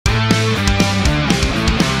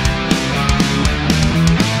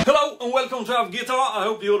welcome to Lrd Guitar. I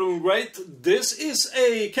hope you're doing great. This is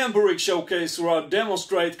a Kemper rig showcase where I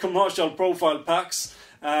demonstrate commercial profile packs.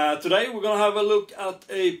 Today we're going to have a look at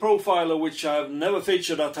a profiler which I've never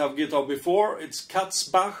featured at Lrd Guitar before. It's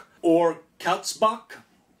Katzbach or Katzbach?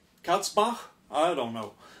 Katzbach? I don't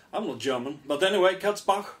know. I'm not German. But anyway,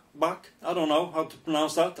 Katzbach. I don't know how to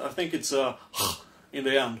pronounce that. I think it's in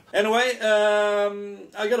the end. Anyway,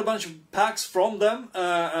 I got a bunch of packs from them,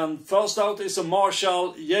 and first out is a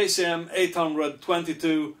Marshall JCM800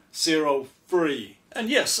 2203. And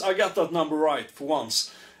yes, I got that number right for once.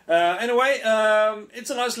 Anyway, it's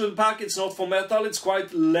a nice little pack. It's not for metal, it's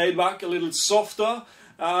quite laid back, a little softer.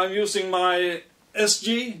 I'm using my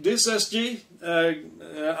SG, this SG,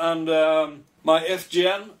 and my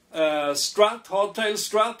FGN Strat, hardtail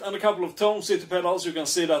Strat, and a couple of Tone City pedals. You can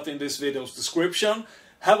see that in this video's description.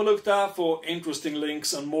 Have a look there for interesting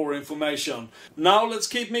links and more information. Now let's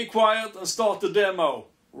keep me quiet and start the demo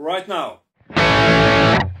right now.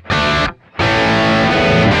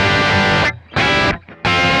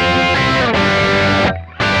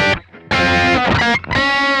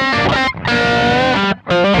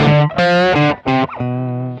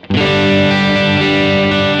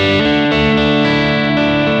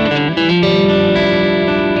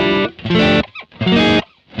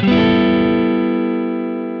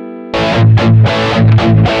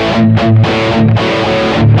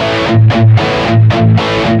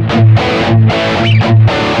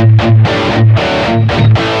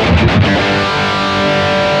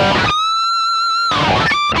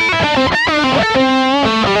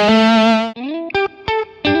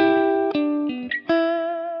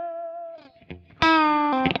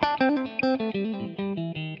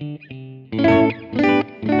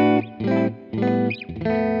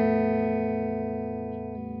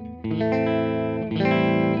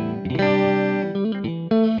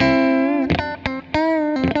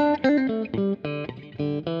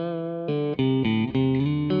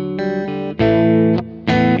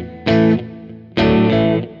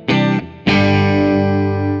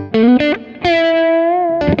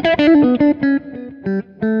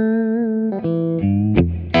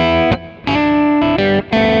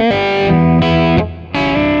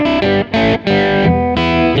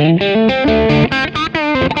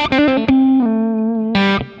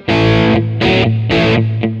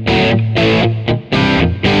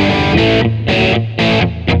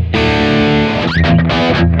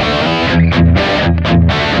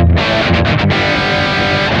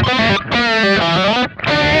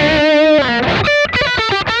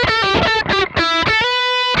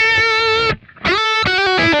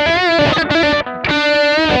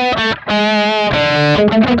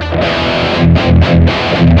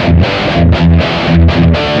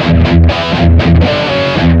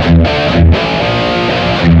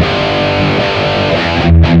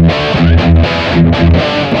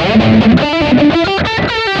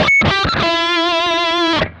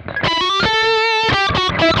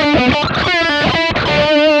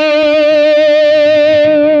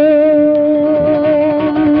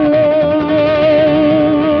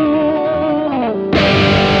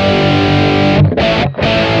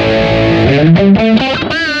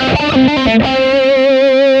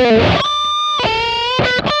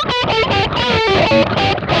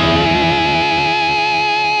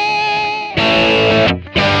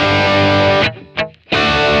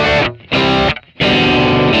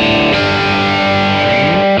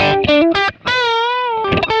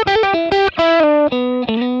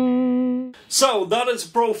 So that is a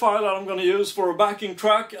profile that I'm going to use for a backing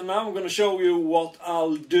track, and now I'm going to show you what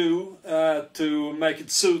I'll do to make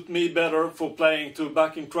it suit me better for playing to a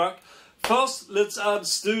backing track. First, let's add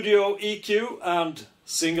studio EQ and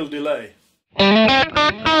single delay.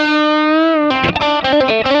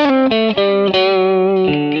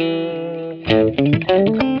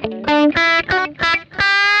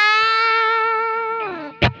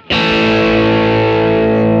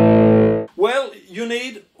 Well, you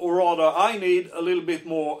need, or rather I need, a little bit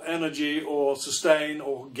more energy or sustain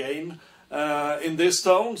or gain in this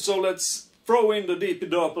tone, so let's throw in the DP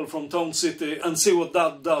Durple from Tone City and see what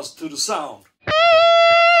that does to the sound.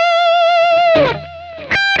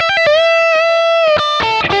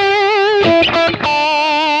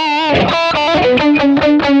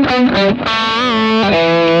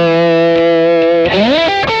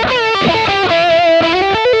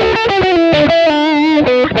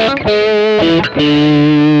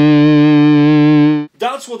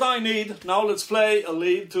 That's what I need. Now let's play a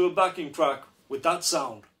lead to a backing track with that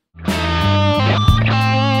sound.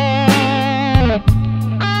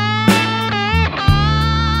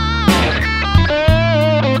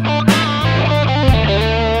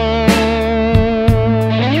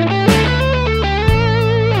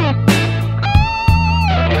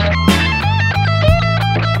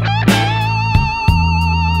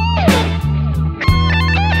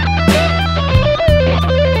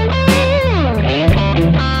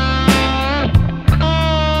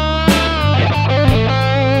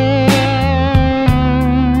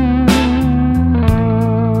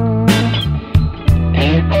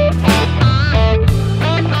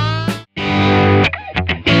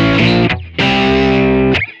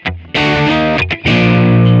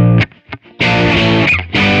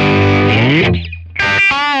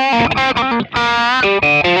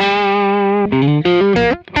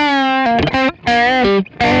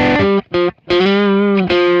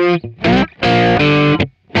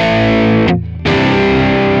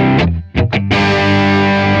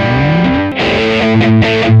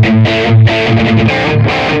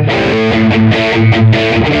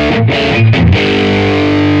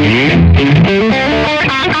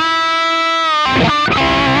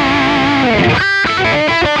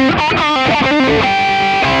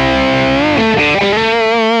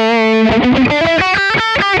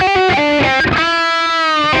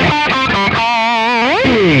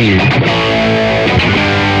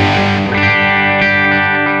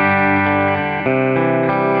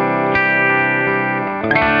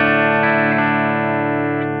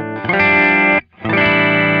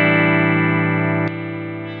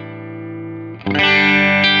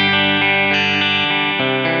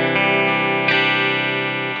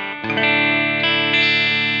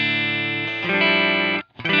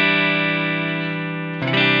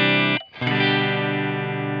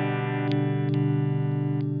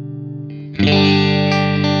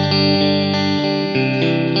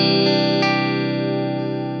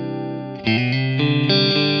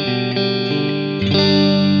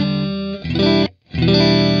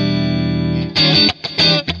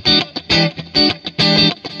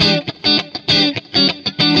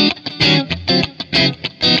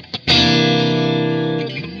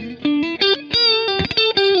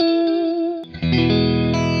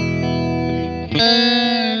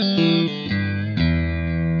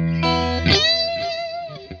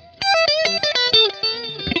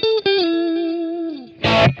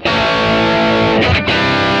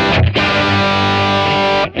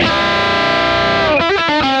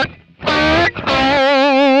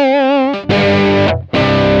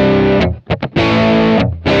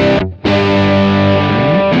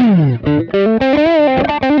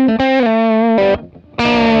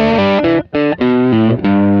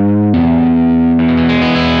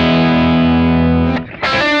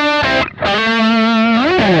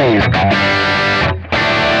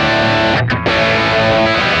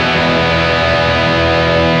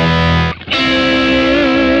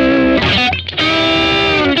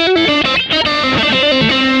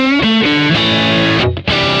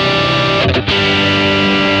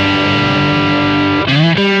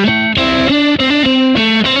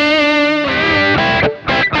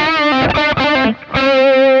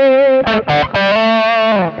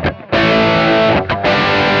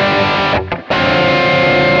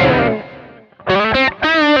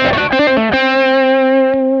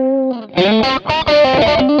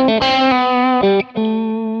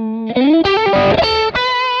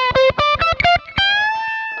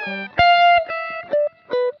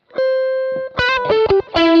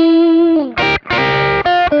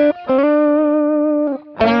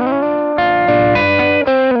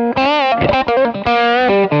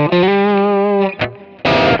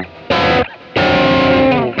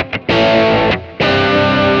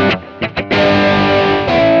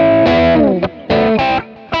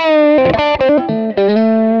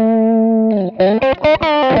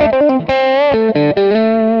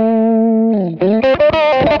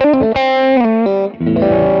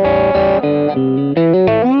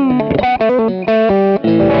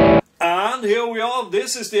 And here we are,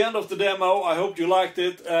 this is the end of the demo. I hope you liked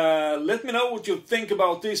it. Let me know what you think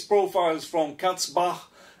about these profiles from Katzbach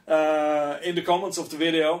in the comments of the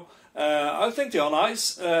video. I think they are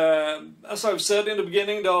nice. As I've said in the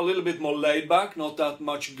beginning, they are a little bit more laid back, not that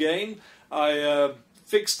much gain. I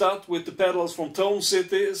fixed that with the pedals from Tone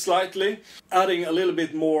City slightly, adding a little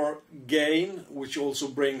bit more gain, which also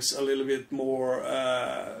brings a little bit more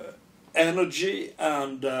energy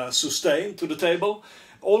and sustain to the table.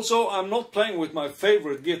 Also, I'm not playing with my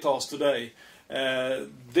favorite guitars today.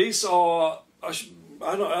 These are,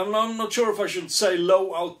 I'm not sure if I should say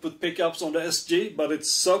low output pickups on the SG, but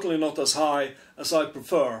it's certainly not as high as I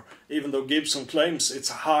prefer, even though Gibson claims it's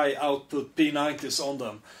high output P90s on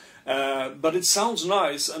them. But it sounds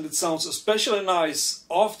nice, and it sounds especially nice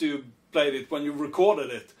after you played it, when you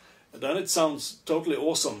recorded it. Then it sounds totally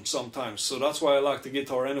awesome sometimes, so that's why I like the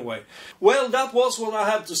guitar anyway. Well, that was what I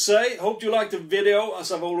had to say. Hope you liked the video, as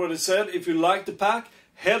I've already said. If you like the pack,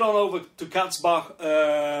 head on over to Katzbach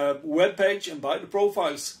webpage and buy the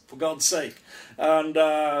profiles, for God's sake. And,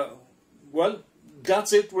 well,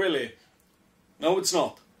 that's it really. No, it's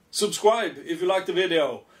not. Subscribe if you like the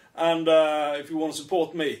video, and if you want to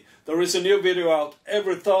support me. There is a new video out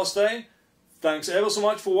every Thursday. Thanks ever so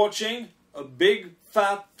much for watching. A big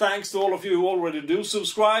fat thanks to all of you who already do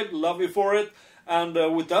subscribe. Love you for it. And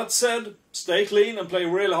with that said, stay clean and play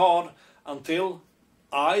really hard until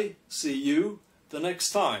I see you the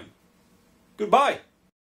next time. Goodbye.